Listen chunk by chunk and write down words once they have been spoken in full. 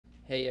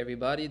Hey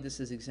everybody, this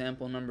is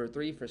example number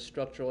 3 for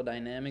structural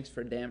dynamics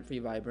for damp-free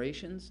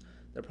vibrations.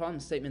 The problem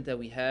statement that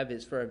we have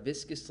is for a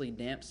viscously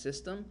damped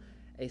system,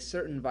 a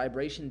certain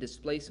vibration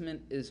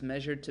displacement is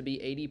measured to be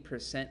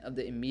 80% of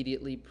the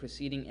immediately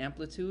preceding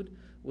amplitude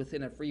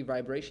within a free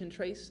vibration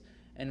trace,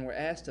 and we're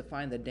asked to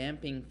find the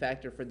damping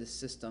factor for this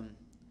system.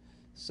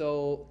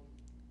 So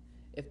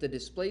if the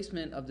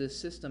displacement of this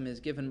system is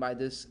given by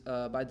this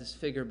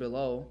figure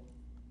below,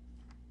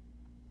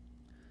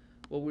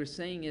 what we're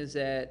saying is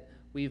that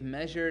we've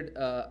measured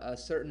a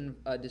certain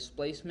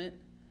displacement.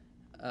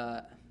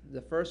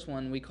 The first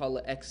one we call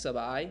it x sub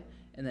I,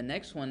 and the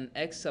next one,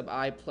 x sub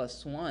I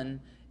plus 1,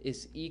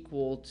 is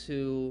equal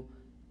to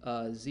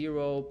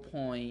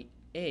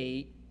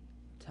 0.8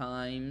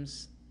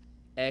 times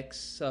x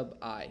sub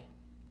I.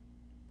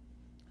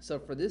 So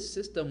for this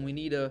system, we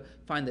need to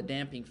find the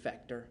damping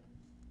factor.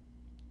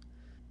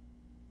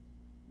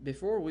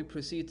 Before we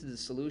proceed to the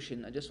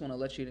solution, I just want to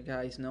let you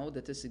guys know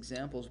that this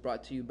example is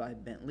brought to you by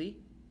Bentley.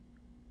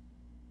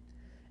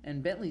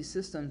 And Bentley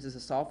Systems is a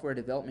software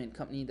development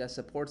company that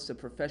supports the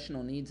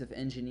professional needs of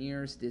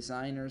engineers,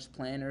 designers,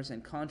 planners,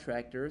 and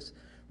contractors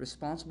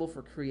responsible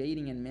for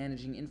creating and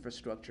managing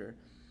infrastructure.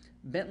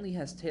 Bentley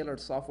has tailored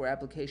software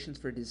applications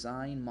for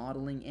design,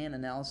 modeling, and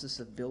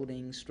analysis of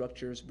buildings,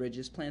 structures,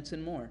 bridges, plants,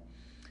 and more.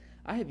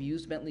 I have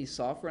used Bentley's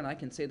software, and I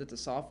can say that the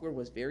software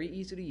was very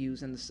easy to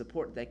use and the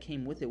support that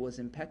came with it was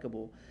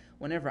impeccable.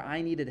 Whenever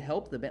I needed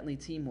help, the Bentley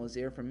team was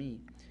there for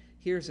me.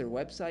 Here's their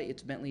website,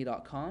 it's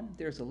bentley.com.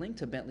 There's a link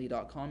to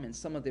bentley.com and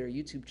some of their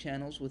YouTube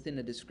channels within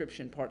the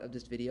description part of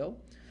this video.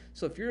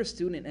 So if you're a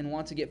student and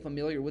want to get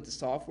familiar with the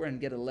software and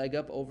get a leg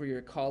up over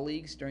your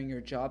colleagues during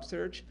your job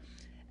search,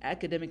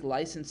 academic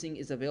licensing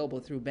is available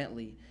through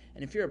Bentley.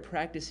 And if you're a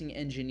practicing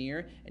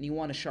engineer and you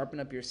want to sharpen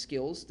up your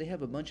skills, they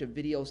have a bunch of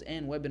videos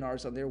and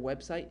webinars on their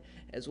website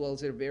as well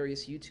as their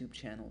various YouTube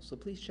channels. So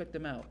please check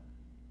them out.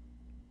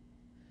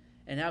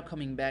 And now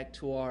coming back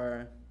to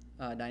our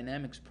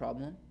dynamics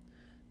problem.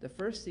 The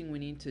first thing we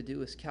need to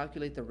do is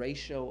calculate the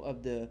ratio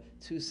of the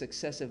two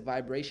successive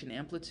vibration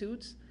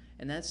amplitudes,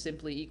 and that's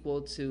simply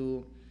equal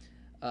to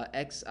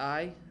x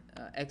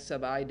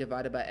sub I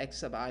divided by x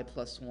sub I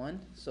plus 1,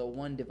 so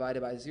 1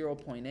 divided by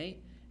 0.8,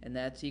 and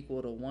that's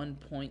equal to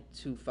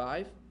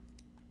 1.25.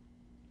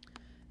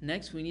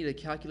 Next, we need to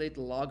calculate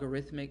the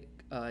logarithmic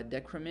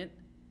decrement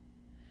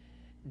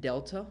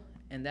delta,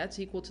 and that's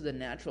equal to the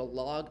natural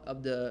log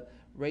of the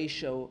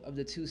ratio of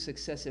the two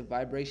successive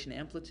vibration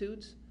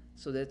amplitudes.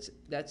 So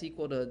that's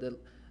equal to the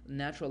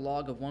natural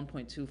log of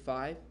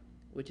 1.25,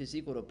 which is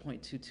equal to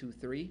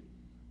 0.223.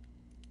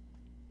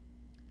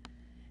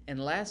 And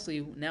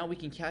lastly, now we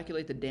can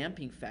calculate the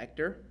damping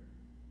factor.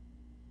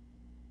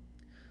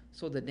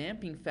 So the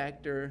damping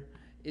factor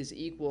is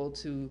equal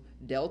to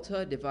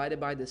delta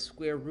divided by the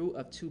square root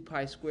of 2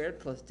 pi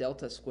squared plus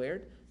delta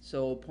squared.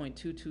 So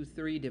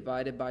 0.223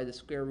 divided by the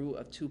square root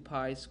of 2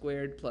 pi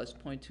squared plus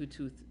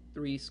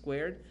 0.223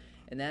 squared,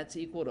 and that's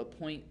equal to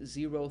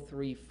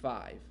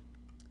 0.035.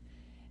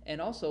 And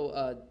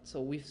also,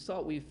 so we've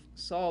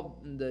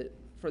solved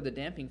for the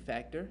damping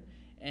factor.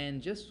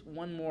 And just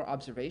one more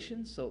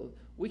observation. So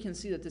we can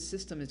see that the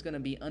system is going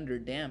to be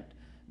underdamped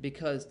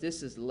because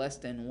this is less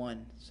than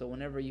 1. So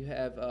whenever you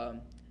have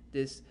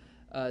this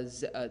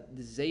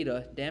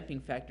zeta, damping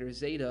factor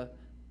zeta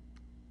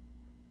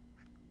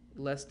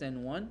less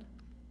than 1,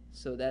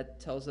 so that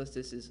tells us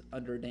this is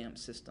underdamped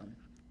system,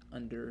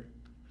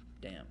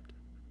 underdamped.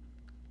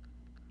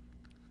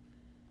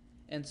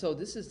 And so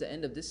this is the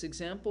end of this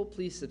example.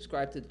 Please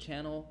subscribe to the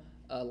channel,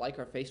 like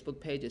our Facebook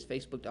page. It's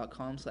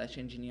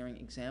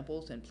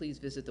facebook.com/engineeringexamples, and please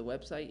visit the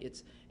website.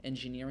 It's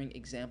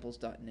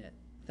EngineeringExamples.net.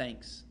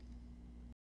 Thanks.